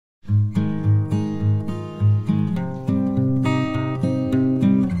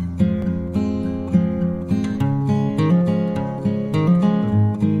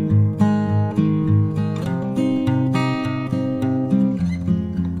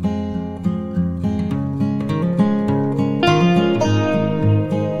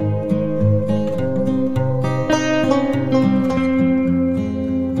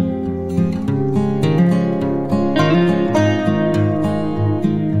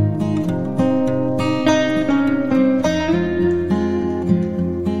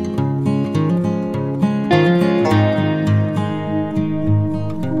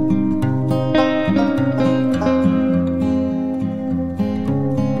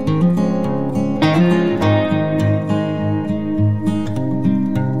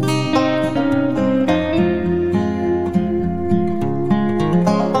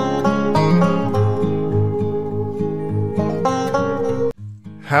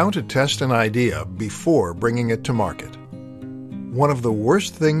How to test an idea before bringing it to market. One of the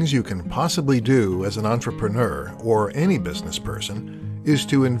worst things you can possibly do as an entrepreneur or any business person is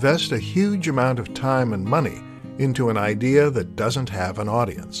to invest a huge amount of time and money into an idea that doesn't have an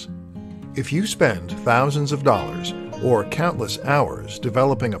audience. If you spend thousands of dollars or countless hours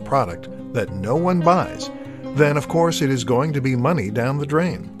developing a product that no one buys, then of course it is going to be money down the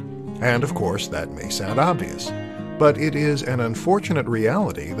drain. And of course that may sound obvious, but it is an unfortunate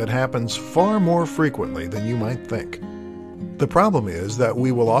reality that happens far more frequently than you might think. The problem is that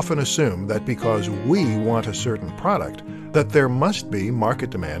we will often assume that because we want a certain product, that there must be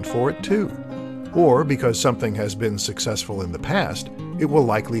market demand for it too. Or because something has been successful in the past, it will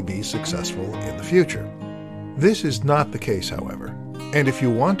likely be successful in the future. This is not the case, however. And if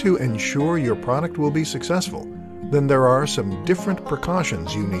you want to ensure your product will be successful, then there are some different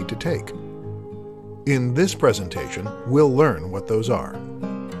precautions you need to take. In this presentation, we'll learn what those are.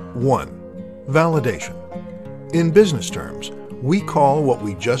 1. Validation. In business terms, we call what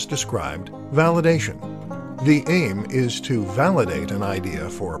we just described validation. The aim is to validate an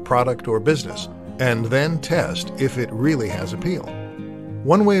idea for a product or business, and then test if it really has appeal.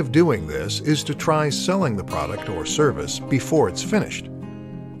 One way of doing this is to try selling the product or service before it's finished.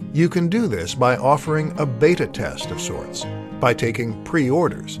 You can do this by offering a beta test of sorts, by taking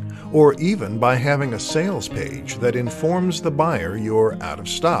pre-orders, or even by having a sales page that informs the buyer you're out of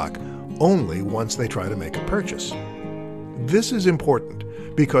stock only once they try to make a purchase. This is important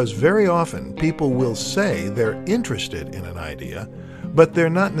because very often people will say they're interested in an idea, but they're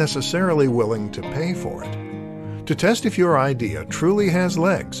not necessarily willing to pay for it. To test if your idea truly has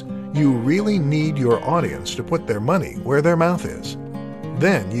legs, you really need your audience to put their money where their mouth is.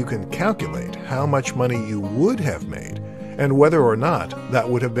 Then you can calculate how much money you would have made and whether or not that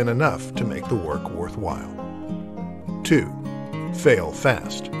would have been enough to make the work worthwhile. 2. Fail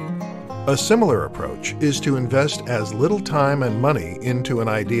fast. A similar approach is to invest as little time and money into an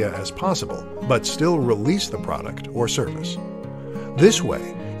idea as possible, but still release the product or service. This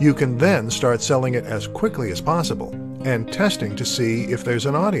way, you can then start selling it as quickly as possible and testing to see if there's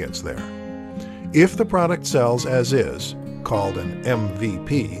an audience there. If the product sells as is, called an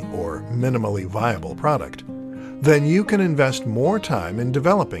MVP or minimally viable product, then you can invest more time in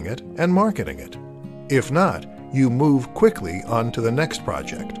developing it and marketing it. If not, you move quickly on to the next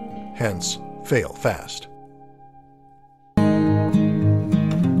project, hence fail fast.